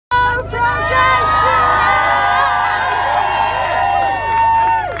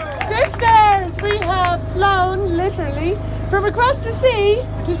from across the sea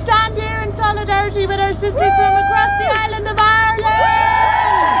to stand here in solidarity with our sisters from across the island of Ireland.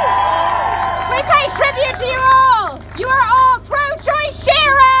 We pay tribute to you all. You are all pro-choice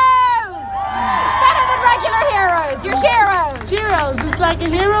sheroes. Better than regular heroes. You're sheroes. Heroes. It's like a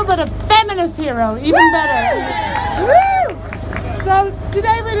hero, but a feminist hero. Even better. Woo! So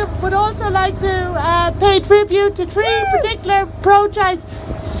today we would also like to pay tribute to three particular pro-choice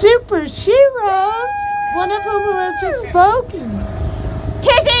super sheroes. One of whom has just spoken.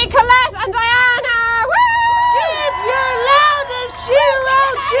 Kitty, Colette and Diana! Woo! Give your loudest shero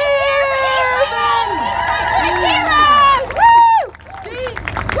cheer!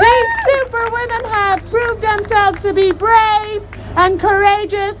 These super women have proved themselves to be brave and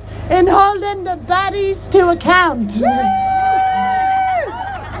courageous in holding the baddies to account.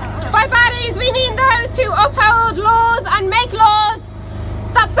 By baddies we mean those who uphold laws and make laws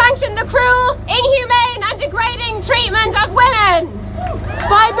that sanction the cruel, inhumane and degrading treatment of women.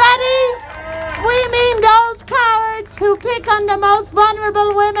 By baddies, we mean those cowards who pick on the most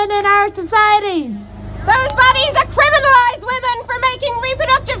vulnerable women in our societies. Those baddies that criminalise women for making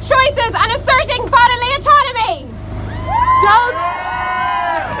reproductive choices and asserting bodily autonomy.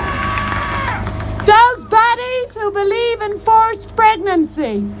 Those baddies who believe in forced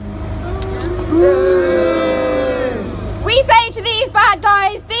pregnancy. We say to these bad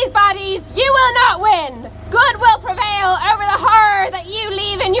guys, these baddies, you will not win. Good will prevail over the horror that you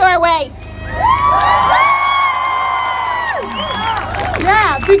leave in your wake.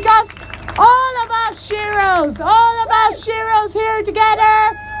 Yeah, because all of us sheroes here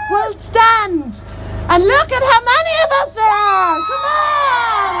together will stand. And look at how many of us there are. Come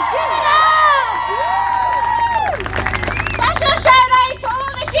on, give it up.